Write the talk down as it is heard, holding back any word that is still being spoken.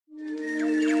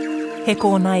He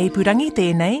kōna ipurangi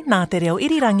tēnei nā te reo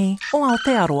irirangi o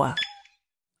Aotearoa.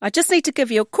 I just need to give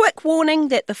you a quick warning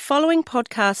that the following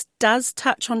podcast does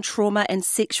touch on trauma and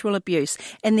sexual abuse,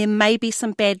 and there may be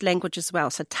some bad language as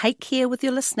well, so take care with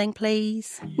your listening,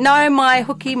 please. No mai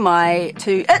hoki mai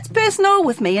to It's Personal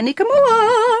with me, Anika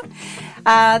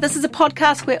Moa. This is a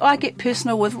podcast where I get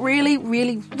personal with really,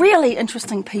 really, really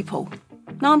interesting people.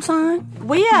 Know what I'm saying?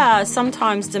 We are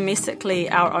sometimes domestically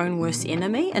our own worst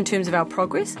enemy in terms of our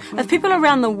progress. If people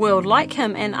around the world, like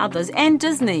him and others, and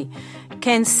Disney,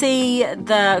 can see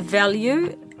the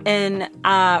value in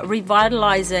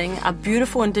revitalising a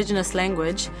beautiful Indigenous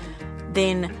language,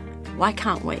 then why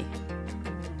can't we?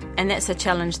 And that's a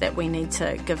challenge that we need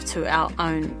to give to our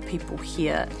own people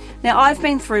here. Now, I've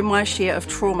been through my share of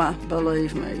trauma,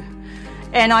 believe me.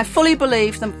 And I fully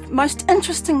believe the most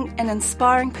interesting and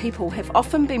inspiring people have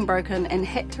often been broken and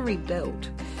had to rebuild.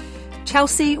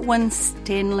 Chelsea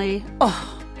Winstanley,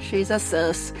 she's a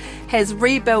sis, has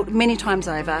rebuilt many times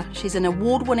over. She's an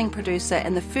award-winning producer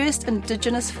and the first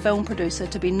Indigenous film producer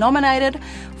to be nominated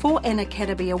for an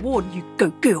Academy Award. You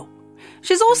go, girl.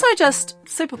 She's also just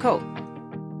super cool.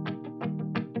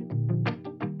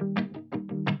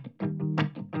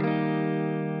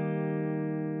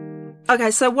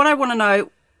 Okay, so what I want to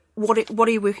know, what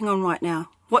are you working on right now?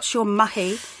 What's your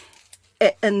mahi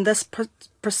in this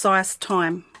precise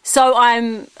time? So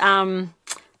I'm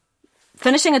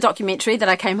finishing a documentary that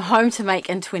I came home to make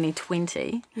in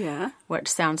 2020. Yeah. Which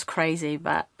sounds crazy,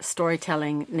 but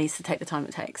storytelling needs to take the time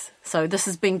it takes. So this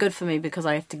has been good for me because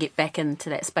I have to get back into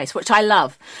that space, which I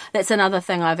love. That's another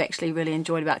thing I've actually really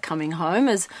enjoyed about coming home,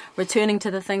 is returning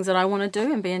to the things that I want to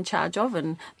do and be in charge of,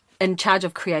 and in charge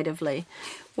of creatively.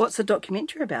 What's the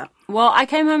documentary about? Well, I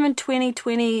came home in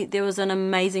 2020. There was an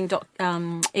amazing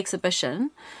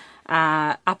exhibition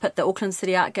up at the Auckland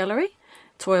City Art Gallery,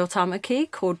 Toi o Tamaki,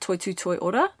 called Toi Tu Toi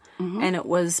Ora. Mm-hmm. And it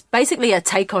was basically a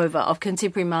takeover of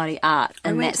contemporary Māori art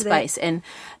in that space. And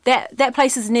that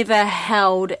place has never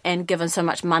held and given so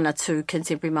much mana to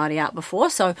contemporary Māori art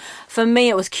before. So for me,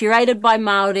 it was curated by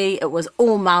Māori. It was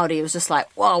all Māori. It was just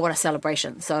like, wow, what a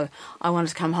celebration. So I wanted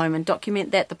to come home and document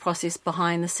that, the process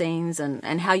behind the scenes,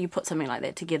 and how you put something like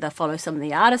that together, follow some of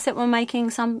the artists that were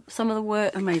making some of the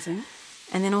work. Amazing.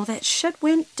 And then all that shit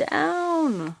went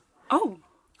down. Oh.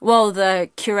 Well,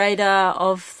 the curator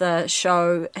of the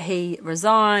show, he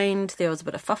resigned. There was a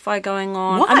bit of fuffai going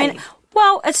on. Why? I mean,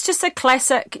 well, it's just a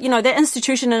classic, that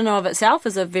institution in and of itself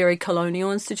is a very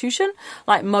colonial institution,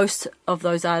 like most of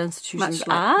those art institutions Much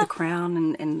like are. the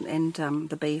Crown and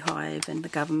the Beehive and the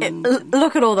government.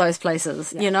 Look at all those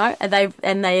places,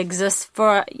 and they exist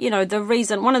for, the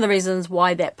reason, one of the reasons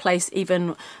why that place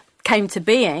even came to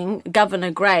being.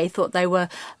 Governor Grey thought they were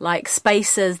like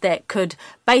spaces that could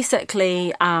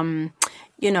basically, to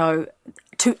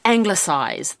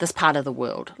anglicise this part of the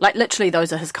world. Like, literally,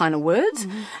 those are his kind of words.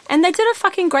 Mm-hmm. And they did a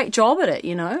fucking great job at it,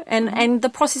 and the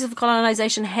process of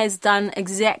colonisation has done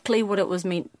exactly what it was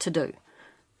meant to do.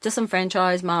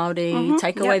 Disenfranchise Māori,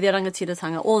 take away their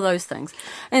rangatiratanga, all those things.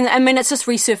 And I mean, it's just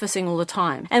resurfacing all the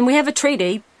time. And we have a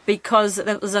treaty because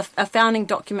it was a founding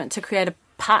document to create a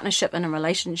partnership and a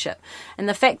relationship. And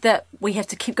the fact that we have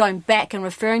to keep going back and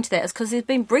referring to that is because there's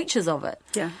been breaches of it.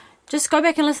 Yeah. Just go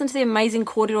back and listen to the amazing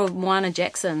kōrero of Moana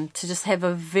Jackson to just have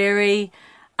a very,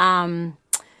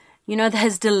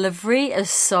 his delivery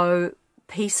is so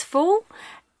peaceful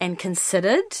and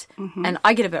considered. Mm-hmm. And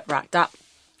I get a bit racked up.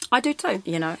 I do too.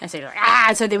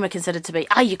 And so then we're considered to be,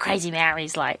 you crazy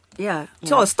Maoris, like. Yeah.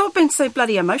 So stop being so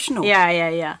bloody emotional.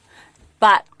 Yeah.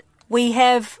 But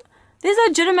there's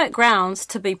legitimate grounds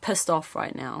to be pissed off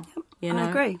right now. I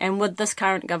agree. And with this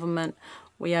current government,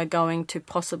 we are going to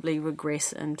possibly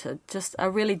regress into just a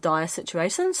really dire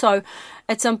situation. So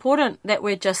it's important that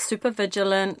we're just super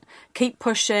vigilant, keep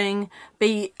pushing,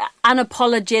 be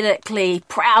unapologetically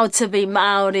proud to be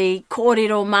Māori,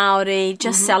 kōrero Māori,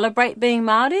 just celebrate being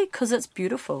Māori because it's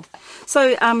beautiful.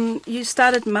 So you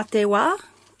started Matewa,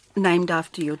 named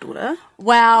after your daughter.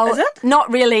 Well, is it? Not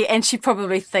really, and she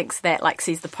probably thinks that, like,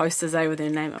 sees the posters with her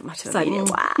name at Matewa.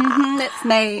 That's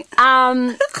me.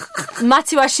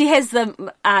 Matewa, she has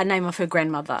the name of her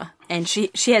grandmother, and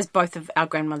she has both of our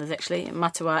grandmothers, actually.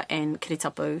 Matewa and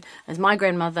Kiritapu is my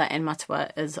grandmother, and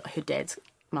Matewa is her dad's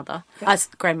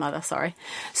grandmother, sorry.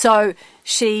 So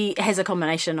she has a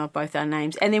combination of both our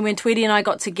names. And then when Tweety and I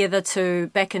got together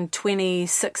back in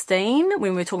 2016, when we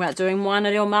were talking about doing Moana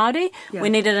Reo Māori, we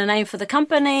needed a name for the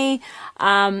company.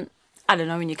 I don't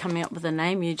know, when you're coming up with a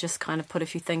name, you just kind of put a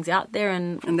few things out there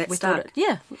and we stuck.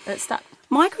 It stuck.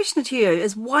 My question to you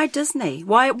is, why Disney?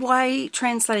 Why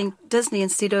translating Disney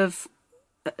instead of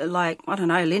like, I don't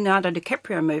know, Leonardo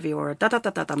DiCaprio movie or a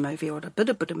da-da-da-da-da movie or a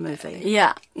bida-bida movie.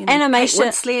 Yeah. You know, Animation.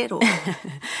 Kate Winslet or...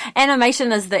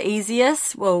 Animation is the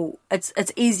easiest. Well, it's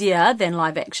easier than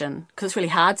live action because it's really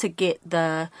hard to get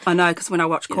the... I know, because when I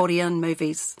watch Korean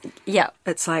movies,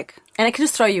 it's like... And it can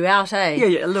just throw you out, eh?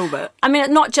 Yeah, a little bit. I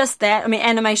mean, not just that. I mean,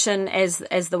 animation as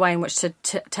the way in which to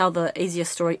tell the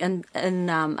easiest story in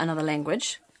another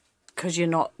language, because you're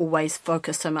not always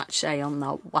focused so much, say, on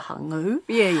the wahangu.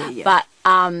 Yeah. But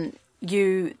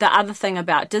the other thing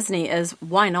about Disney is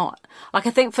why not? Like, I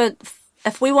think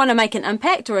if we want to make an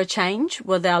impact or a change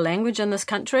with our language in this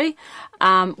country,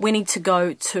 we need to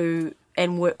go to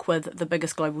and work with the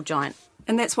biggest global giant.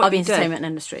 And that's what of the you did. entertainment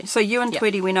industry. So you and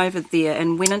Tweety went over there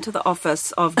and went into the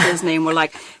office of Disney and were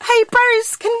like, "Hey,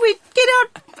 bros, can we get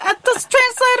this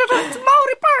translated into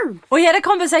Māori, bro?" We had a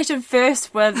conversation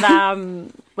first with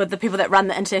the people that run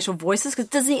the international voices, because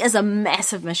Disney is a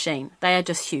massive machine. They are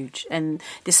just huge, and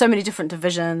there's so many different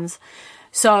divisions.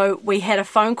 So we had a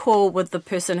phone call with the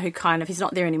person who he's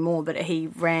not there anymore, but he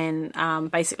ran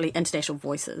basically international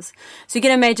voices. So you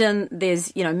can imagine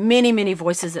there's, many, many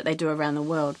voices that they do around the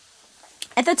world.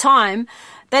 At the time,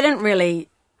 they didn't really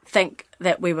think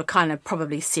that we were kind of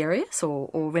probably serious or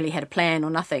really had a plan or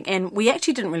nothing. And we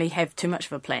actually didn't really have too much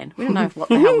of a plan. We didn't know what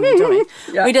the hell we were doing.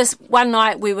 Yeah. We just, one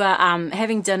night we were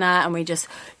having dinner and we just,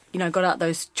 got out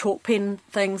those chalk pen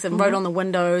things and wrote on the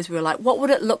windows. We were like, what would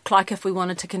it look like if we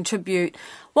wanted to contribute?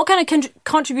 What kind of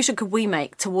contribution could we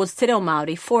make towards Te Reo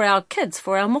Māori for our kids,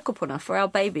 for our mokopuna, for our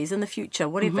babies in the future,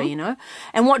 whatever,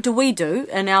 And what do we do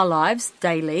in our lives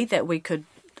daily that we could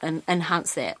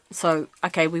enhance that? So,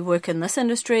 okay, we work in this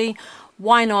industry.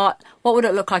 Why not? What would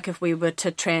it look like if we were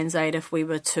to translate, if we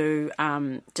were to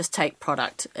just take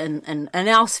product in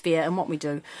our sphere and what we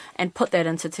do and put that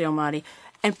into Te Reo Māori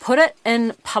and put it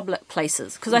in public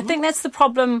places? Because I think that's the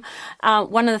problem.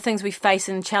 One of the things we face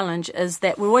and challenge is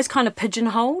that we're always kind of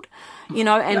pigeonholed,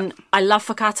 and I love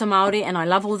whakaata Māori and I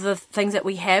love all the things that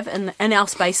we have in our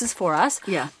spaces for us.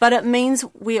 Yeah. But it means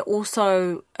we're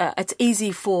also, it's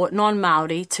easy for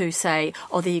non-Māori to say,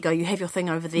 oh, there you go, you have your thing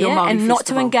over there, and not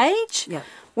to engage. Yeah.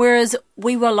 Whereas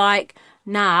we were like,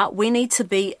 nah, we need to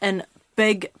be in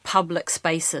big public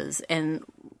spaces, and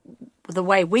the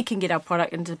way we can get our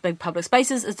product into big public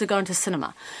spaces is to go into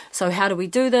cinema. So how do we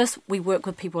do this? We work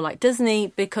with people like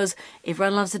Disney because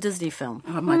everyone loves a Disney film.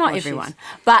 Oh, well, not everyone.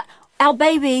 Yes. But our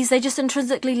babies, they just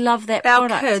intrinsically love that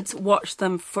product. Our kids watch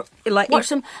them They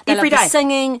every love day. The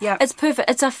singing. Yeah. It's perfect.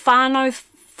 It's a whānau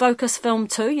focus film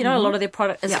too. A lot of their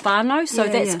product is whānau. So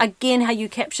that's again how you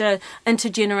capture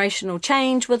intergenerational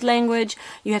change with language.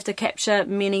 You have to capture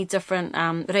many different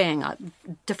reanga,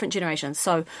 different generations.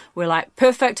 So we're like,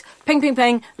 perfect, ping, ping,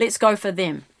 ping, let's go for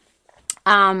them.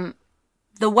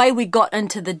 The way we got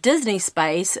into the Disney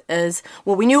space is,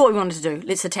 well, we knew what we wanted to do.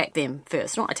 Let's attack them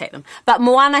first. Not attack them. But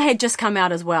Moana had just come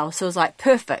out as well. So it was like,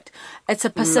 perfect. It's a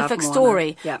Pacific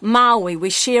story. Yeah. Maui, we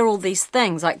share all these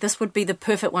things. Like, this would be the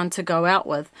perfect one to go out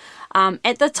with.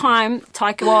 At the time,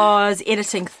 Taika was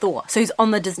editing Thor. So he's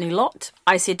on the Disney lot.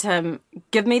 I said to him,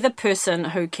 give me the person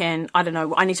who can, I don't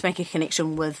know, I need to make a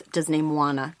connection with Disney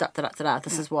Moana.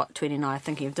 This is what Tweety and I are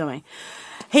thinking of doing.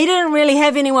 He didn't really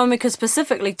have anyone we could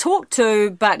specifically talk to,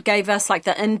 but gave us like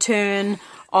the intern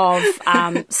of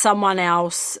someone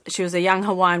else. She was a young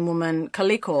Hawaiian woman,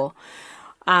 Kaliko.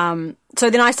 So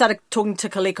then I started talking to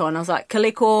Kaliko, and I was like,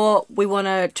 Kaliko, we want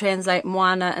to translate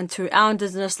Moana into our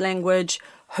indigenous language.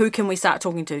 Who can we start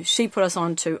talking to? She put us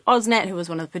on to Osnat, who was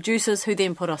one of the producers, who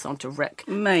then put us on to Rick.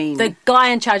 The guy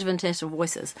in charge of international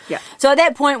voices. Yeah. So at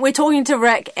that point, we're talking to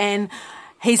Rick, and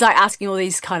he's like asking all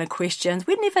these kind of questions.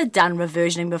 We'd never done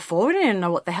reversioning before. We didn't even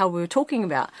know what the hell we were talking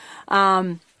about.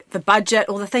 The budget,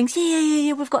 all the things.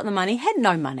 Yeah, we've got the money. Had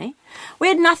no money. We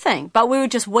had nothing, but we were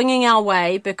just winging our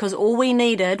way because all we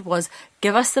needed was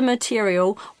give us the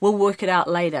material. We'll work it out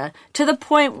later. To the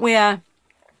point where,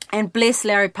 and bless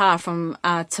Larry Parr from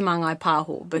Te Mangai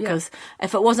Pāho, because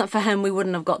if it wasn't for him, we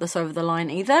wouldn't have got this over the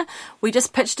line either. We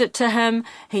just pitched it to him.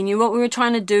 He knew what we were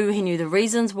trying to do. He knew the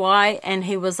reasons why, and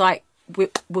he was like,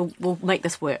 We'll make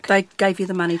this work. They gave you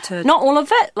the money to... Not all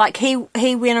of it. Like, he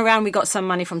went around, we got some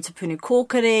money from Te Punu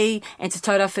Kōkiri and Te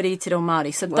Taurawhiri Te Reo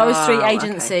Māori. So those three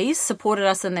agencies supported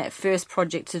us in that first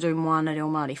project to do Moana Reo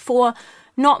Māori for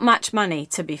not much money,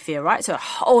 to be fair, right? So a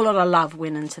whole lot of love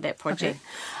went into that project.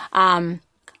 Okay.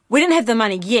 We didn't have the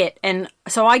money yet, and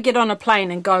so I get on a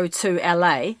plane and go to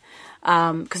LA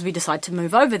because we decided to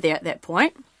move over there at that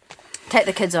point, take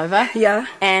the kids over. Yeah.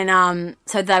 And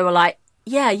so they were like,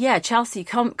 Chelsea,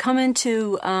 come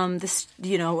into this,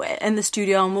 in the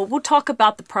studio, and we'll talk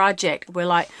about the project. We're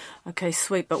like, okay,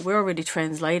 sweet, but we're already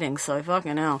translating, so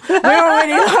fucking hell, we're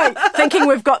already like thinking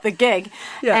we've got the gig.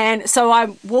 Yeah. And so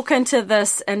I walk into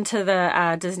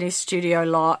the Disney studio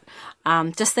lot,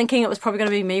 just thinking it was probably going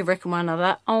to be me, Rick, and one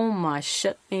another. Oh my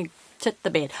shit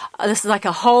the bed. This is like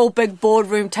a whole big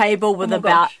boardroom table with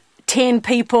about 10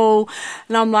 people,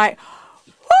 and I'm like,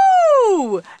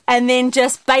 woo! And then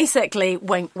just basically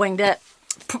winged it.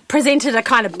 Presented a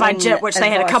kind of budget, which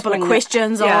they had a couple of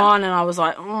questions on, and I was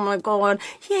like, oh my God,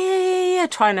 yeah,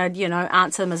 trying to,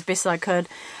 answer them as best as I could.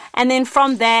 And then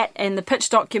from that, and the pitch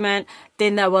document,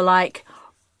 then they were like,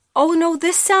 oh no,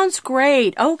 this sounds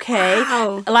great, okay.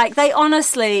 Wow. Like, they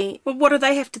honestly... Well, what do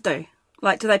they have to do?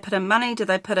 Like, do they put in money? Do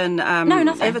they put in no,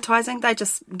 nothing. Advertising? They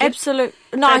just... Absolute.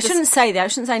 No, I shouldn't say that. I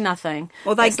shouldn't say nothing.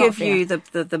 Well, they give you the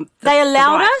They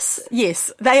allowed the us.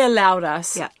 Yes, they allowed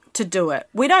us to do it.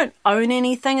 We don't own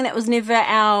anything, and that was never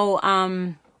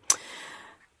our...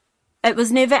 It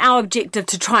was never our objective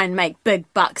to try and make big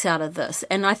bucks out of this.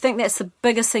 And I think that's the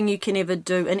biggest thing you can ever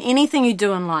do in anything you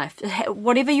do in life.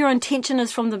 Whatever your intention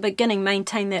is from the beginning,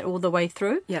 maintain that all the way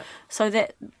through. Yeah. So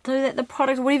that the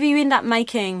product, whatever you end up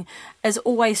making, is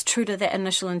always true to that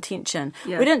initial intention.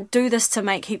 Yeah. We didn't do this to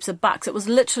make heaps of bucks. It was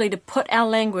literally to put our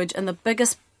language in the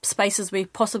biggest spaces we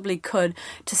possibly could,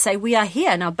 to say we are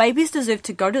here. Now, babies deserve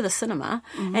to go to the cinema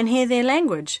and hear their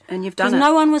language. And you've done it. Because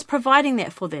no one was providing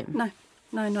that for them.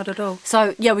 No, not at all.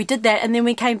 So, we did that, and then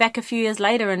we came back a few years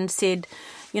later and said,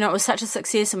 it was such a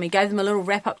success, and we gave them a little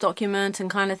wrap-up document and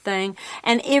kind of thing,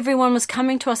 and everyone was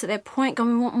coming to us at that point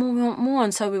going, we want more,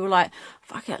 and so we were like,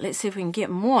 fuck it, let's see if we can get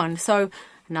more. And so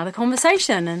another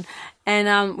conversation,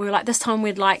 and we were like, this time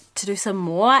we'd like to do some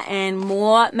more, and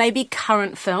more maybe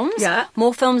current films,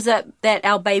 more films that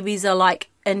our babies are like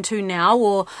into now,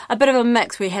 or a bit of a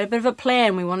mix. We had a bit of a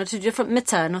plan. We wanted to do different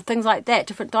mitta and things like that,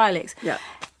 different dialects. Yeah.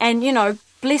 And,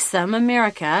 bless them,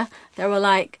 America, they were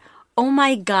like, oh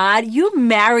my God, you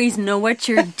Maoris know what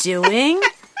you're doing?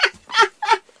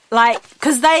 Like,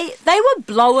 because they were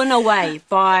blown away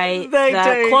by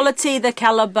the quality, the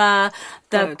caliber,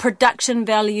 the production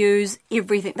values,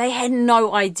 everything. They had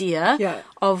no idea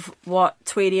of what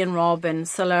Tweedy and Rob and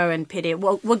Silo and Petty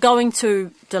were going to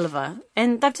deliver.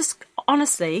 And they've just,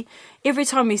 honestly, every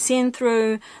time we send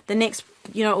through the next,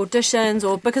 auditions,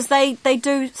 or because they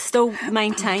do still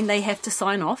maintain, they have to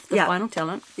sign off the final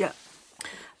talent. Yeah.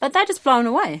 But they're just blown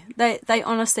away. They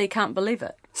honestly can't believe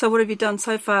it. So what have you done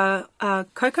so far?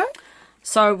 Coco?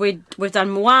 So we've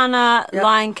done Moana,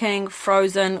 Lion King,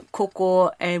 Frozen,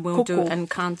 Coco, and we'll do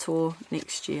Encanto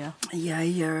next year.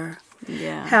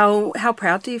 Yeah. How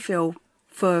proud do you feel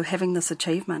for having this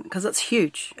achievement? Because it's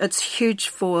huge. It's huge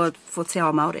for Te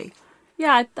Ao Māori.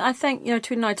 Yeah, I think,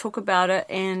 Tweed and I talk about it,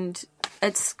 and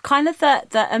it's kind of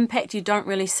the impact you don't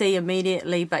really see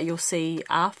immediately, but you'll see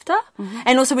after. Mm-hmm.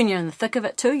 And also when you're in the thick of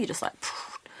it too, you're just like,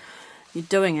 you're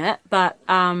doing it. But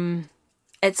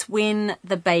it's when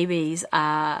the babies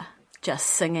are just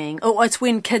singing. Or it's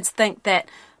when kids think that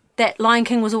Lion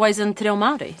King was always in Te Reo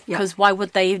Māori, because why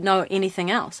would they know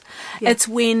anything else? Yeah. It's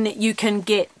when you can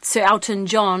get Sir Elton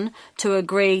John to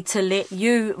agree to let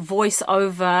you voice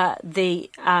over the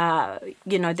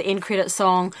the end credit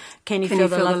song, Can You Feel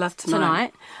the Love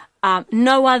Tonight?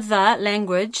 No other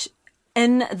language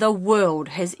in the world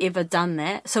has ever done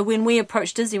that. So when we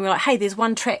approached Disney, we were like, hey, there's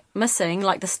one track missing,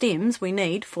 like the stems we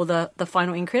need for the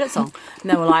final end credit song.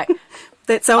 And they were like...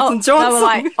 That's Elton John. They were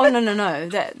like, oh, no.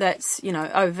 That's,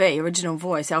 OV, original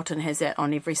voice. Elton has that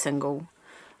on every single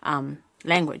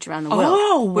language around the world.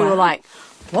 Oh, wow. We were like,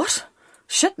 what?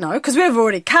 Shit, no. Because we've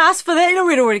already cast for that.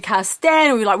 We'd already cast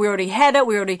Stan. We already had it.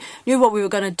 We already knew what we were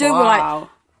going to do. Wow. We're like,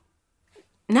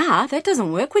 nah, that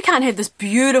doesn't work. We can't have this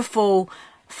beautiful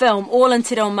film all in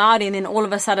Te Reo Māori and then all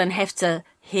of a sudden have to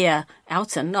hear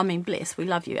Elton. I mean, bless, we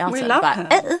love you, Elton. We love him.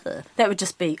 That would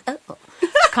just be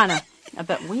kind of... a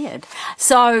bit weird.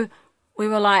 So we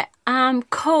were like,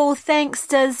 cool, thanks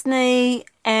Disney,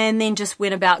 and then just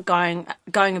went about going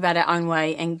about our own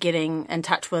way and getting in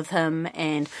touch with him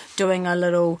and doing a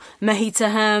little mihi to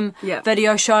him,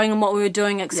 video showing him what we were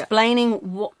doing, explaining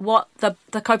what the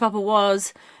kaupapa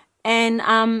was,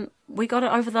 and we got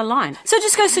it over the line. So it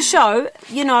just goes to show,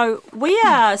 we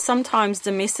are sometimes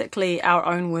domestically our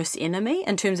own worst enemy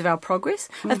in terms of our progress.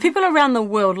 Mm-hmm. If people around the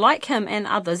world, like him and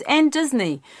others, and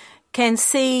Disney, can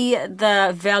see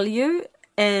the value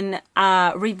in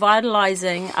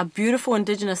revitalising a beautiful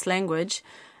Indigenous language,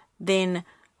 then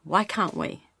why can't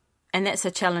we? And that's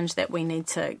a challenge that we need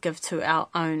to give to our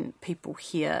own people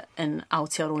here in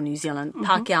Aotearoa, New Zealand,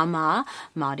 Pākehā mā,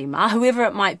 Māori mā, whoever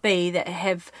it might be that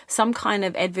have some kind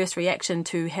of adverse reaction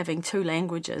to having two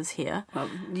languages here. Well,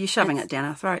 you're shoving it down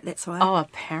our throat, that's why. Oh,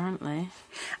 apparently.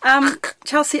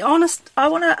 Chelsea, I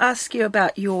want to ask you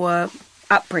about your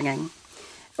upbringing.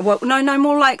 Well, no,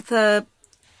 more like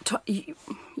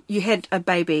you had a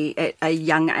baby at a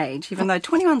young age, even though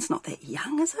 21's not that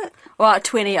young, is it? Well, at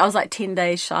 20, I was like 10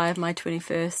 days shy of my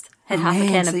 21st. Had half a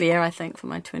can of beer, I think, for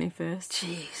my 21st.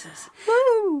 Jesus.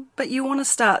 Woo! But you want to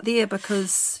start there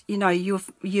because,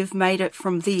 you've made it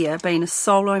from there, being a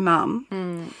solo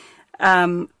mum,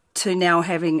 to now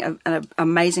having an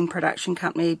amazing production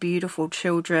company, beautiful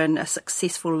children, a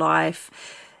successful life.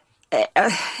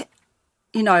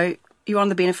 You're on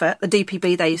the benefit, the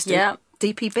DPB they used to. Yeah.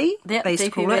 DPB, yep, they used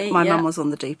to call DPB, it. My mum was on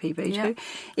the DPB too.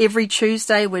 Every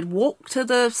Tuesday we'd walk to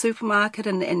the supermarket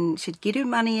and she'd get her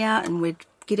money out and we'd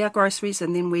get our groceries,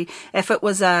 and then if it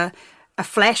was a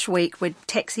flash week, we'd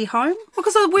taxi home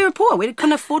because we were poor. We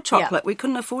couldn't afford chocolate. We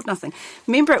couldn't afford nothing.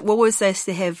 Remember at Woolworths they used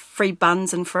to have free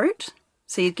buns and fruit?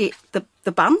 So you'd get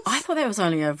the buns. I thought that was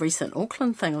only a recent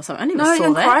Auckland thing or something. I never saw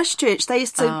in that. Christchurch they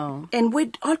used to,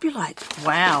 and I'd be like,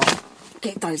 wow.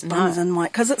 Get those buns in my...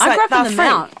 Because it's I like grew up in the free.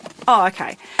 Mount. Oh,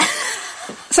 okay.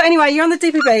 So anyway, you're on the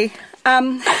DPB.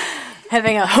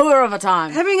 Having a hooer of a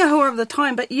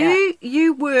time. But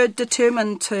you were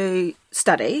determined to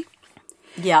study.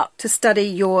 Yeah. To study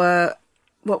your...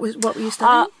 What were you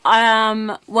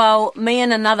studying? Well, me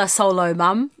and another solo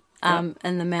mum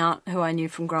in the Mount who I knew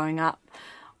from growing up,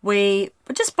 we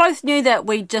just both knew that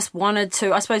we just wanted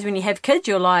to. I suppose when you have kids,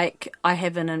 you're like, what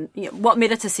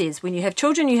Merita says, when you have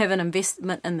children, you have an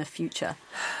investment in the future.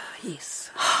 Yes.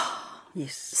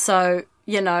 Yes. So,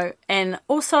 and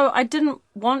also I didn't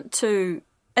want to,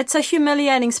 it's a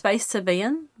humiliating space to be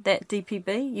in, that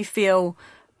DPB. You feel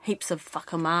heaps of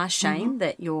whakama, shame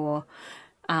that you're,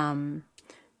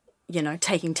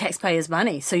 taking taxpayers'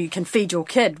 money so you can feed your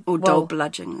kid. Or dole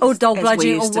bludgeon. Or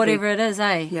whatever it is,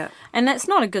 eh? Yeah. And that's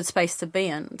not a good space to be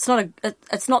in.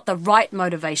 It's not the right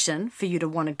motivation for you to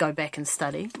want to go back and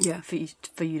study. Yeah. For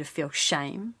you to feel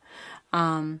shame.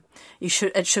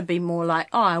 It should be more like,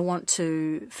 I want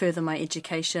to further my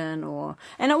education,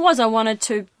 and I wanted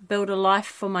to build a life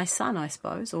for my son, I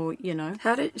suppose, or.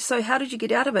 How did you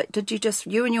get out of it? Did you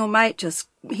you and your mate just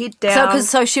head down?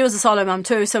 So she was a solo mum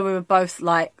too, so we were both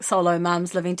like solo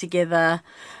mums living together.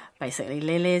 Basically,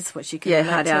 leles, which you can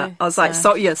relate to. Out. I was like,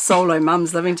 solo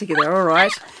mums living together, all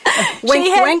right.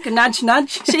 Wink, nudge,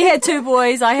 nudge. She had two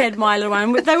boys, I had my little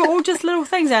one. They were all just little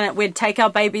things, and we'd take our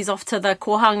babies off to the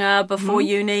kohanga before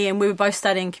uni, and we were both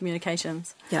studying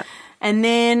communications. Yeah. And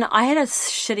then I had a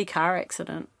shitty car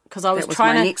accident because I was trying to...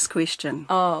 That was my next question.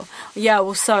 Oh, yeah,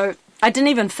 well, so I didn't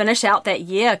even finish out that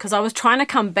year because I was trying to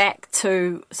come back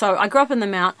to... So I grew up in the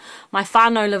Mount. My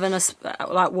whānau live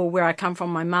in where I come from,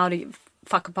 my Māori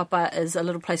whakapapa is a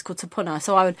little place called Tapuna.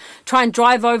 So I would try and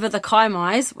drive over the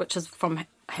Kaimais, which is from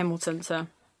Hamilton to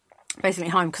basically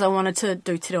home, because I wanted to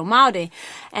do Te Reo Māori.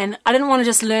 And I didn't want to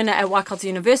just learn it at Waikato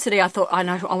University. I thought, I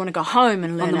want to go home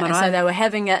and learn it. And so they were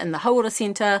having it in the Hauora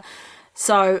Centre.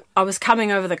 So I was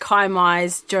coming over the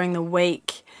Kaimais during the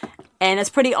week, and it's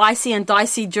pretty icy and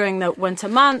dicey during the winter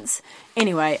months.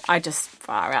 Anyway, I just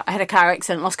far out. I had a car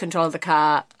accident, lost control of the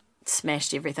car,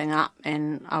 smashed everything up,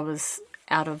 and I was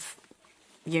out of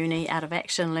uni, out of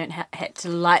action, had to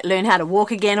learn how to walk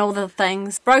again, all the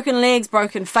things. Broken legs,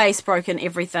 broken face, broken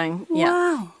everything. Yeah.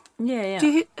 Wow. Yeah. Do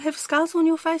you have scars on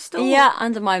your face still? Yeah,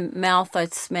 under my mouth I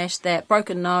smashed that.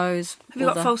 Broken nose. Have you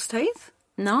got false teeth?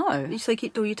 No. So you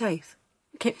kept all your teeth?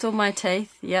 Kept all my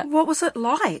teeth, yeah. What was it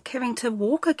like, having to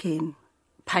walk again?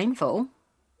 Painful.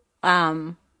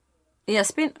 I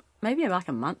spent maybe like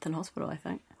a month in hospital, I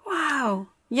think. Wow.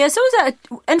 Yeah, so it was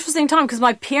an interesting time because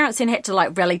my parents then had to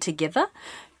rally together.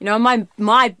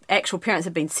 My actual parents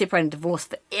had been separated and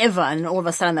divorced forever, and all of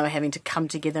a sudden they were having to come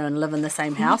together and live in the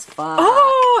same house.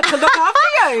 Oh, to look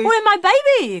after you. Well, my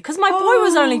baby, because my boy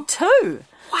was only 2.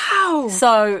 Wow.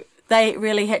 So they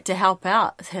really had to help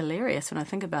out. It's hilarious when I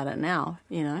think about it now,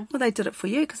 Well, they did it for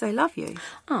you because they love you.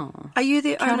 Oh. Are you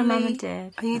the only... mum and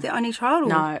dad. Are you the only child? Or?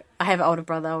 No, I have an older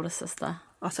brother, older sister.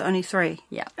 Oh, so only 3?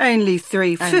 Yeah. Only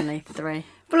 3. Only 3.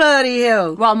 Bloody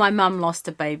hell. Well, my mum lost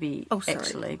a baby, sorry.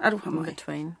 actually, in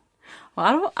between.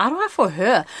 Well, I don't know for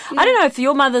her. Yeah. I don't know if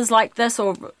your mother's like this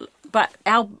but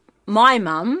my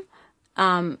mum,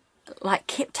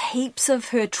 kept heaps of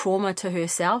her trauma to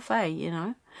herself,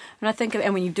 And I think,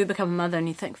 and when you do become a mother and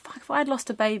you think, fuck, if I'd lost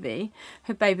a baby,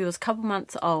 her baby was a couple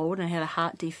months old and had a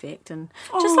heart defect and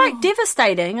just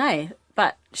devastating, eh?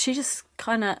 but she just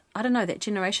kind of, I don't know, that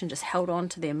generation just held on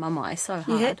to their mamae so hard.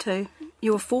 You had to.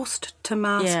 You were forced to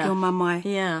mask your mamae.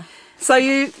 Yeah. So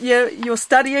you're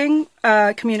studying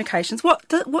communications.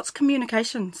 What's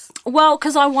communications? Well,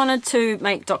 because I wanted to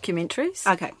make documentaries.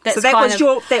 Okay, so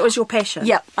that was your passion.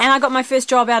 Yep, and I got my first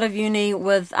job out of uni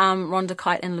with Rhonda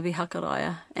Kite and Libby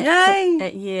Hakaraya. Yay!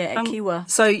 At Kiwa.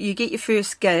 So you get your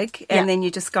first gig, and then you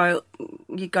just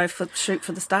shoot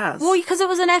for the stars. Well, because it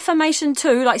was an affirmation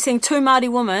too, like seeing two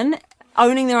Māori women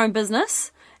owning their own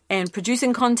business and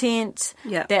producing content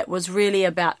that was really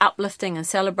about uplifting and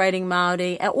celebrating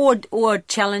Māori, or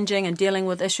challenging and dealing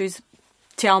with issues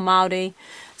te ao Māori.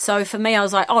 So for me, I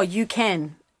was like, oh, you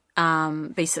can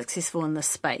be successful in this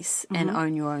space and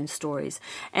own your own stories.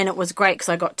 And it was great because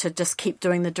I got to just keep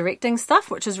doing the directing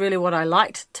stuff, which is really what I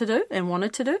liked to do and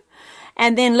wanted to do.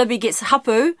 And then Libby gets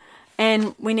hapu,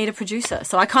 and we need a producer.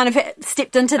 So I kind of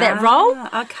stepped into that role.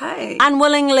 Okay.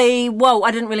 Unwillingly. Well, I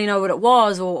didn't really know what it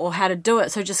was or how to do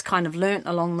it, so just kind of learnt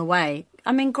along the way.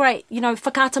 I mean, great.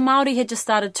 Whakaata Māori had just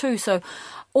started too, so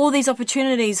all these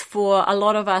opportunities for a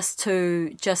lot of us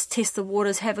to just test the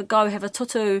waters, have a go, have a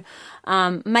tutu,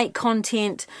 make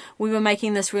content. We were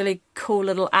making this really cool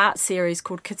little art series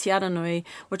called Kiti Aranui,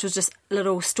 which was just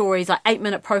little stories, like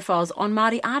 8-minute profiles on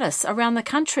Māori artists around the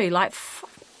country, like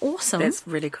awesome. That's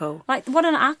really cool. Like, what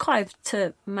an archive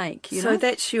to make, you know?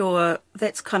 So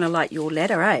that's kind of like your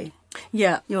ladder, eh?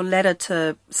 Yeah. Your ladder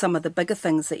to some of the bigger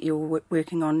things that you're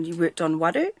working on. You worked on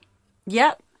Waru?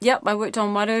 Yep, I worked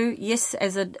on Waru, yes,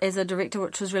 as a director,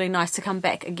 which was really nice to come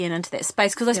back again into that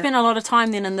space, because I spent a lot of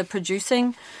time then in the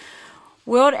producing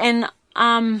world, and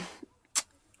I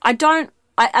got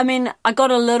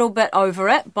a little bit over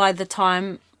it by the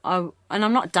time and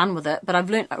I'm not done with it, but I've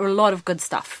learnt a lot of good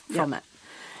stuff from it.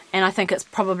 And I think it's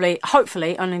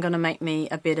hopefully, only going to make me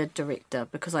a better director,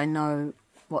 because I know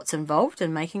what's involved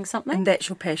in making something. And that's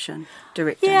your passion,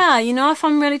 directing. Yeah, if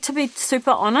I'm really to be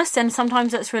super honest, and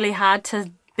sometimes it's really hard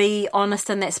to be honest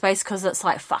in that space because it's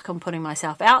like, fuck, I'm putting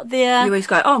myself out there. You always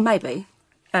go, oh, maybe.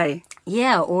 Hey.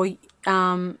 Yeah, or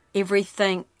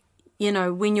everything,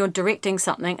 when you're directing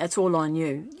something, it's all on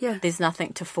you. Yeah. There's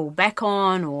nothing to fall back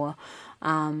on, or...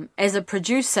 as a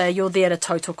producer, you're there to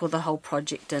tautoko the whole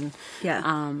project, and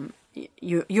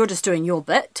you're just doing your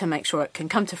bit to make sure it can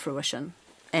come to fruition.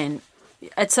 And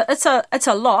it's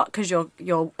a lot, because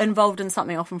you're involved in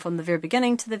something often from the very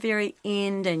beginning to the very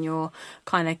end, and you're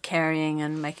kind of carrying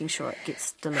and making sure it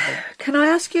gets delivered. Can I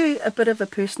ask you a bit of a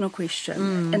personal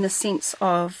question, in the sense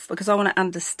of, because I want to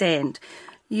understand,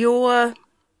 you're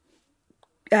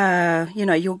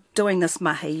doing this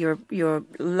mahi, you're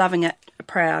loving it,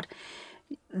 proud.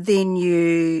 Then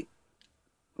you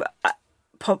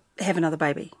have another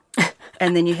baby,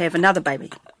 and then you have another baby,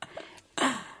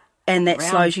 and that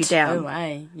slows you down.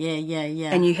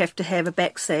 Yeah. And you have to have a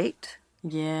back seat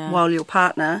while your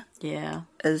partner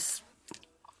is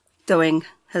doing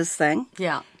his thing.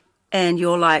 Yeah. And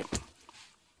you're like,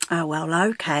 oh, well,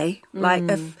 okay. Like,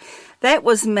 if that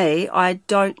was me,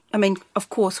 of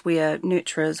course we are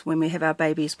nurturers. When we have our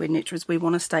babies, we're nurturers. We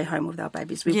want to stay home with our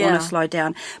babies. We want to slow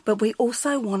down. But we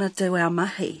also want to do our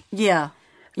mahi. Yeah.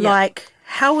 Like,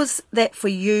 how was that for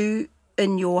you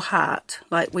in your heart?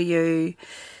 Like, were you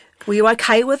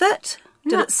okay with it?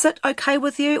 Did it sit okay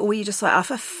with you? Or were you just like, oh,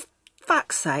 for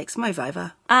fuck's sakes, move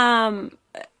over?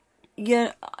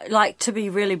 Yeah, like, to be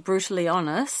really brutally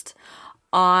honest,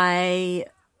 I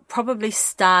probably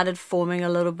started forming a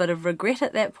little bit of regret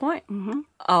at that point. Mm-hmm.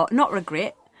 Oh, not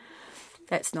regret.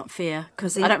 That's not fair,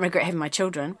 because I don't regret having my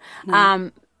children.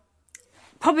 No.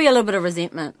 Probably a little bit of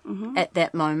resentment at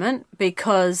that moment,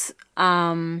 because,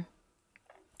 you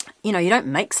don't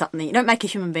make something. You don't make a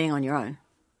human being on your own.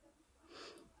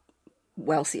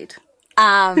 Well said.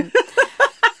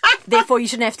 Therefore, you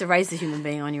shouldn't have to raise the human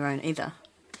being on your own either.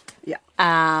 Yeah.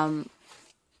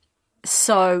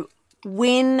 So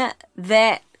when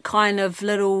that kind of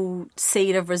little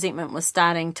seed of resentment was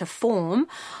starting to form,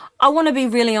 I want to be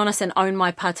really honest and own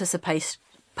my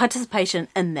participation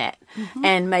in that,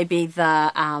 and maybe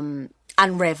the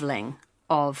unraveling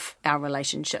of our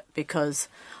relationship, because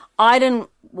I didn't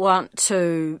want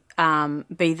to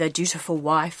be the dutiful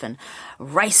wife and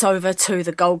race over to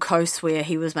the Gold Coast where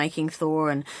he was making Thor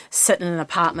and sit in an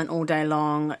apartment all day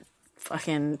long,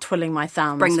 fucking twiddling my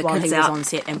thumbs while he was on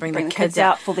set, and bring the kids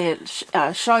out for their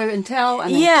show and tell,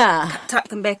 and tuck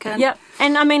them back in. Yep.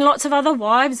 And I mean, lots of other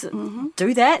wives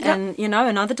do that, and in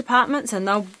other departments, and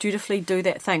they'll dutifully do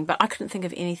that thing. But I couldn't think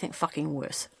of anything fucking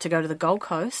worse. To go to the Gold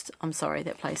Coast, I'm sorry,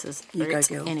 that place is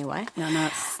anyway. Yeah, no,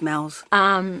 it smells.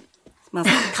 Smells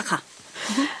like caca.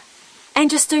 And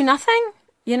just do nothing.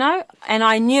 you know, and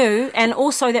I knew, and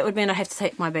also that would mean I'd have to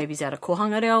take my babies out of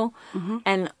kohanga reo,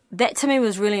 and that to me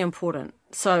was really important.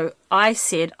 So I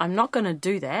said, I'm not going to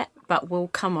do that, but we'll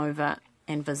come over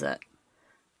and visit.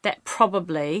 That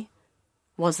probably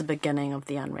was the beginning of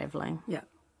the unravelling. Yeah.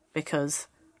 Because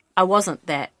I wasn't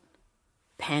that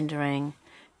pandering,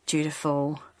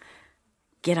 dutiful,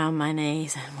 get on my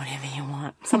knees and whatever you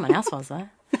want. Someone else was, though.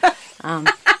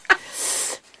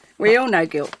 We all know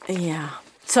guilt. Yeah.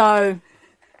 So...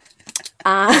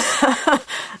 You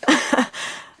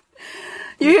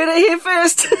heard it here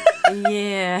first.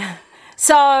 Yeah.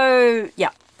 So,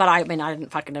 yeah. But I mean, I didn't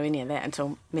fucking know any of that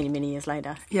until many, many years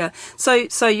later. Yeah. So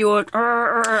you're...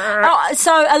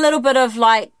 So a little bit of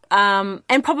like,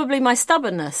 and probably my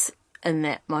stubbornness in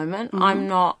that moment. I'm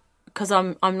not, because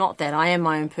I'm not that. I am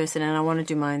my own person and I want to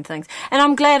do my own things. And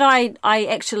I'm glad I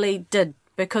actually did,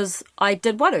 because I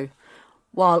did waru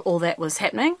while all that was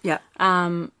happening. Yeah.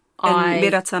 I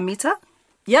Merata Mita?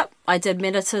 Yep, I did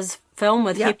Merata's film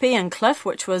with Hepi and Cliff,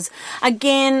 which was,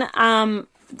 again,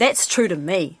 that's true to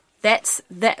me.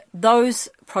 Those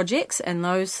projects and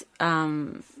those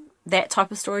that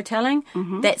type of storytelling,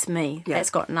 that's me. Yeah. That's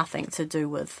got nothing to do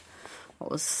with what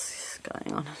was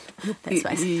going on in that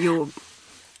space. Your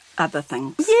other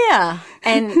things. Yeah,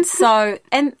 and so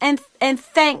and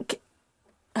thank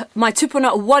my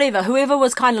tupuna or whatever, whoever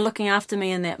was kind of looking after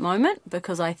me in that moment,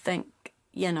 because I think,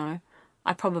 you know,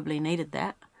 I probably needed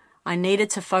that. I needed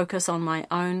to focus on my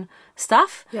own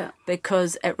stuff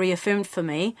because it reaffirmed for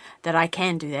me that I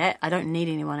can do that. I don't need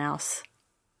anyone else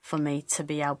for me to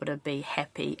be able to be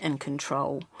happy, in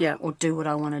control, or do what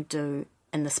I want to do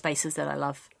in the spaces that I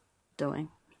love doing.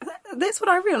 That's what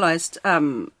I realised.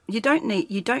 You don't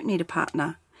need a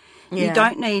partner. Yeah. You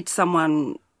don't need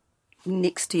someone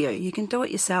next to you. You can do it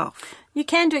yourself. You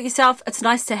can do it yourself. It's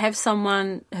nice to have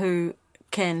someone who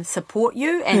can support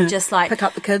you and just like pick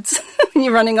up the kids when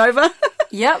you're running over.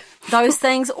 Yep, those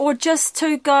things, or just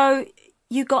to go,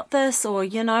 you got this, or,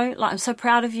 you know, like, I'm so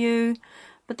proud of you.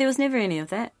 But there was never any of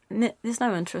that. There's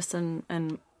no interest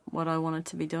in what I wanted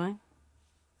to be doing.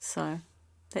 So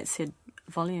that said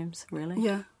volumes, really.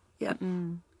 Yeah.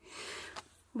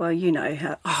 Well, you know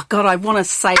how... Oh, God, I want to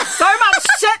say so much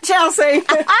shit, Chelsea.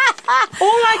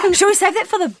 Should we save that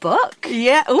for the book?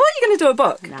 Yeah. Or are you going to do a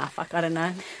book? Nah, fuck, I don't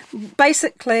know.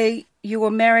 Basically, you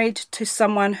were married to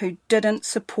someone who didn't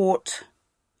support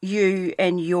you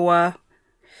and your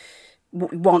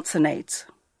wants and needs.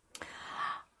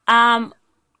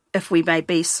 If we may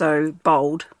be so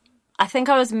bold. I think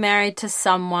I was married to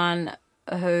someone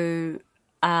who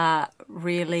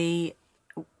really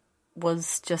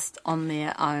was just on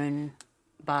their own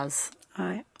buzz.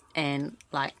 Right. And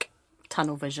like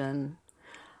tunnel vision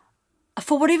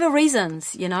for whatever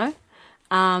reasons, you know.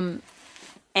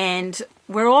 And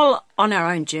we're all on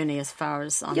our own journey as far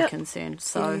as I'm concerned.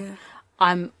 So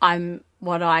I'm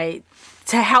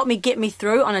to help me get me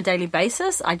through on a daily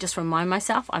basis, I just remind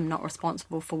myself I'm not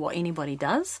responsible for what anybody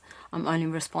does. I'm only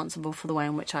responsible for the way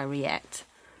in which I react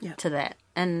to that.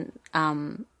 And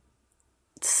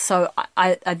so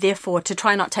I therefore, to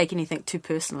try not take anything too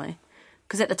personally,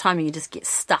 because at the time you just get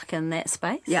stuck in that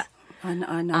space. Yeah. I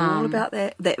know all about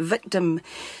that victim.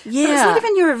 Yeah. But it's not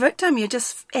even you're a victim, you're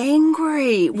just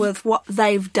angry with what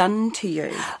they've done to you.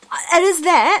 It is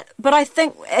that, but I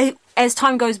think as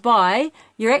time goes by,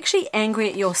 you're actually angry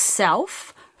at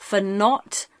yourself for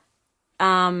not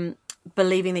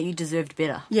believing that you deserved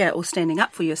better. Yeah, or standing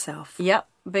up for yourself. Yep,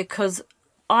 because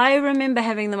I remember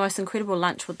having the most incredible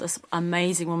lunch with this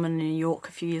amazing woman in New York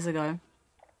a few years ago.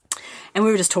 And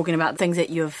we were just talking about things that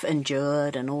you've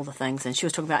endured and all the things. And she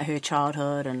was talking about her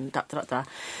childhood and da-da-da-da.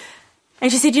 And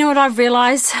she said, you know what I've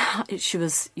realised? She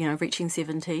was, you know, reaching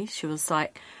 70. She was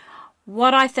like,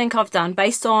 what I think I've done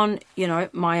based on, you know,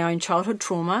 my own childhood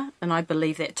trauma, and I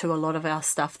believe that to a lot of our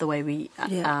stuff, the way we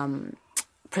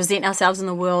present ourselves in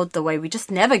the world, the way we just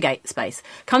navigate space,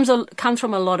 comes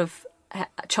from a lot of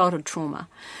childhood trauma.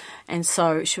 And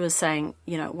so she was saying,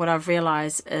 you know, what I've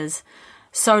realised is,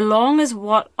 so long as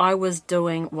what I was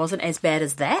doing wasn't as bad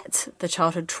as that, the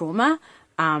childhood trauma,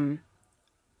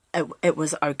 it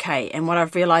was okay. And what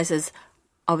I've realised is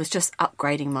I was just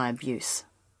upgrading my abuse.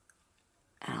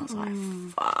 And I was like,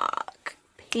 fuck,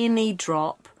 penny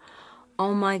drop.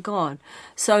 Oh, my God.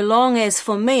 So long as,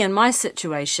 for me in my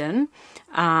situation,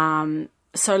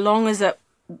 so long as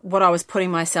what I was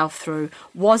putting myself through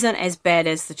wasn't as bad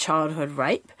as the childhood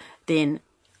rape, then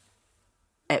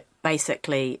it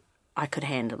basically... I could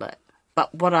handle it.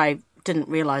 But what I didn't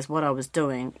realise what I was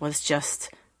doing was just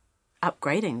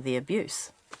upgrading the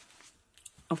abuse.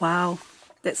 Wow.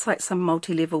 That's like some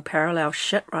multi-level parallel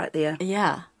shit right there.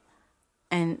 Yeah.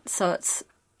 And so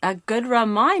a good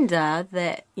reminder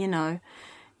that, you know,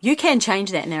 you can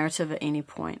change that narrative at any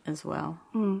point as well.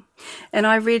 And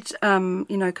I read, you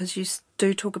know, because you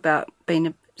do talk about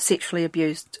being sexually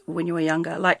abused when you were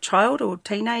younger, like child or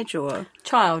teenage or...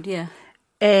 Child, yeah.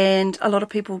 And a lot of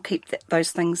people keep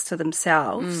those things to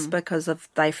themselves because of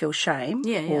they feel shame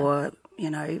or,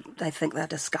 you know, they think they're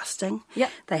disgusting.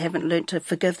 Yep. They haven't learnt to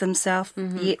forgive themselves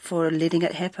yet for letting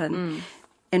it happen.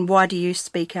 And why do you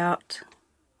speak out?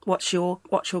 What's your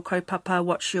kaupapa?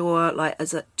 What's your, like,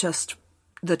 is it just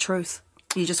the truth?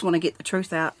 You just want to get the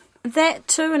truth out? That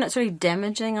too, and it's really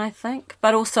damaging, I think.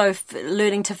 But also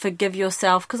learning to forgive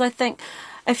yourself, because I think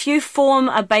if you form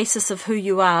a basis of who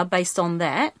you are based on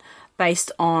that,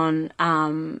 based on,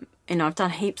 you know, I've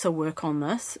done heaps of work on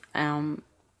this.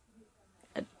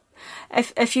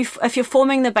 If you're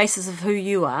forming the basis of who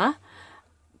you are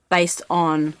based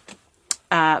on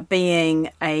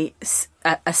being a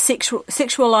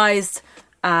sexualized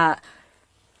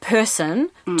person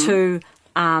to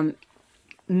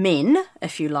men,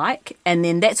 if you like, and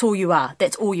then that's all you are.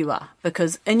 That's all you are,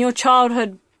 because in your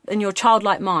childhood, in your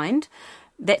childlike mind,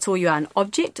 that's all you are, an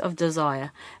object of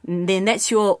desire. And then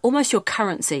that's almost your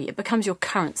currency. It becomes your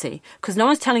currency, because no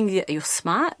one's telling you that you're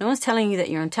smart. No one's telling you that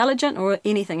you're intelligent or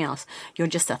anything else. You're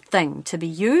just a thing to be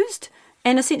used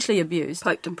and essentially abused.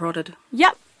 Poked and prodded.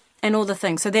 Yep. And all the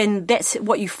things. So then that's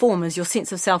what you form is your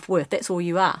sense of self-worth. That's all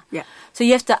you are. Yeah. So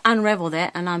you have to unravel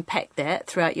that and unpack that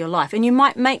throughout your life. And you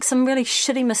might make some really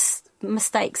shitty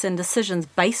mistakes and decisions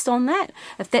based on that,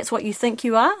 if that's what you think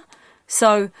you are.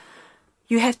 So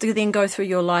you have to then go through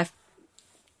your life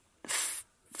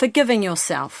forgiving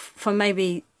yourself for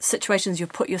maybe situations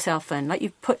you've put yourself in.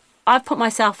 Like I've put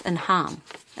myself in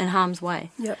harm's way.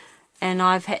 Yep. And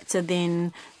I've had to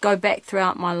then go back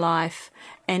throughout my life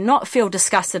and not feel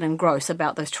disgusted and gross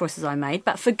about those choices I made,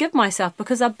 but forgive myself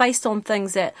because they're based on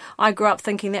things that I grew up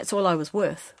thinking that's all I was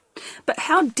worth. But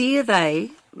how dare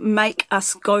they make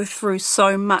us go through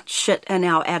so much shit in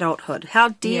our adulthood? How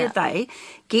dare they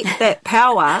get that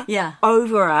power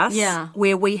over us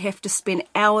where we have to spend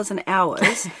hours and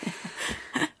hours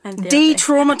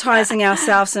de-traumatizing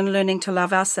ourselves and learning to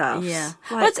love ourselves? Yeah.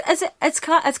 Like,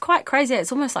 it's quite crazy.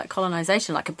 It's almost like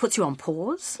colonization. Like it puts you on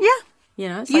pause. Yeah. You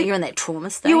know, it's like you're in that trauma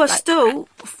state. You are like, still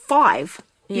 5.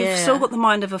 Yeah. You've still got the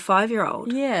mind of a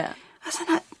 5-year-old. Yeah. Isn't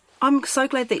it? I'm so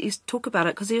glad that you talk about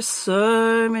it, because there's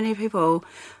so many people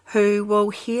who will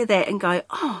hear that and go,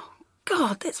 oh,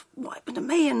 God, that's what happened to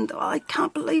me and I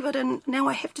can't believe it, and now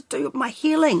I have to do my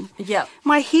healing. Yeah.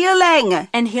 My healing.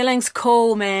 And healing's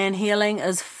cool, man. Healing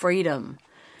is freedom.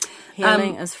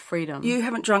 Healing is freedom. You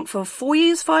haven't drunk for 4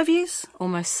 years, 5 years?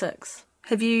 Almost 6.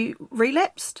 Have you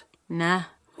relapsed? Nah.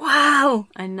 Wow.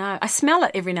 I know. I smell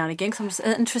it every now and again because I'm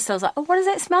just interested. I was like, oh, what does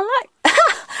that smell like?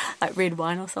 Like red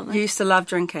wine or something. You used to love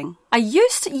drinking. I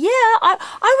used to, yeah. I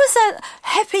was a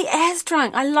happy ass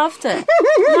drunk. I loved it.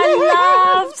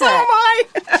 I loved it. So am I.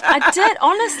 I did,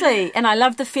 honestly. And I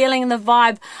loved the feeling and the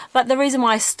vibe. But the reason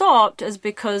why I stopped is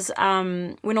because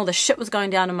when all the shit was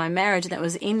going down in my marriage and that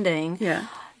was ending,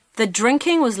 the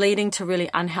drinking was leading to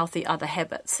really unhealthy other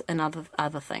habits and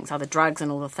other things, other drugs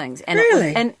and all the things. And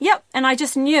really? And I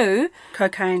just knew.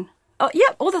 Cocaine. Oh,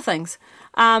 yeah, all the things.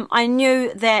 I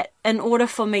knew that in order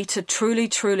for me to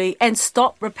truly, and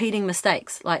stop repeating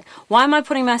mistakes, like, why am I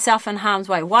putting myself in harm's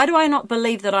way? Why do I not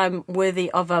believe that I'm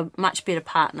worthy of a much better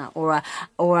partner or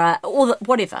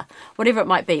whatever it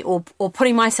might be, or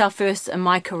putting myself first in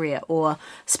my career, or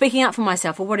speaking up for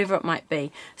myself, or whatever it might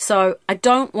be. So I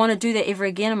don't want to do that ever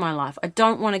again in my life. I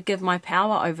don't want to give my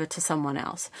power over to someone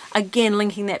else. Again,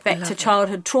 linking that back to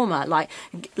childhood trauma, like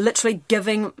literally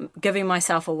giving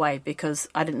myself away because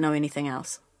I didn't know anything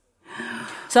else.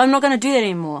 So I'm not going to do that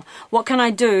anymore. What can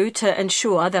I do to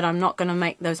ensure that I'm not going to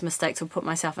make those mistakes or put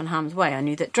myself in harm's way? I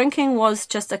knew that drinking was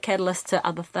just a catalyst to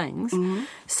other things. Mm-hmm.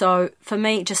 So for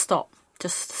me, just stop.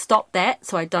 Just stop that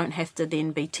so I don't have to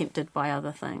then be tempted by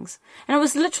other things. And it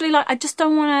was literally like, I just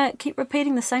don't want to keep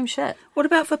repeating the same shit. What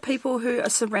about for people who are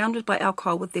surrounded by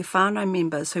alcohol with their whānau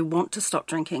members who want to stop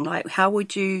drinking? Like, how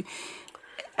would you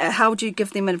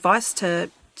give them advice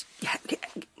to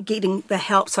getting the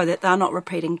help so that they're not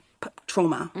repeating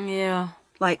trauma? Yeah.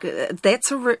 Like,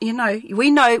 that's we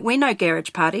know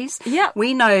garage parties. Yeah.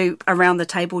 We know around the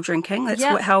table drinking. That's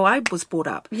how I was brought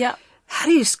up. Yeah. How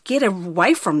do you get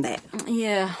away from that?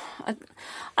 Yeah.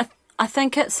 I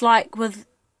think it's like with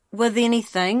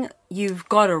anything, you've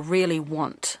got to really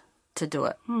want to do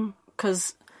it.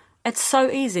 Because it's so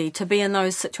easy to be in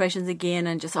those situations again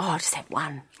and just, I'll just have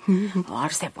one. I'll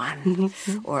just have one.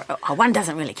 Or one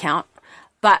doesn't really count.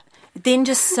 But then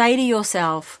just say to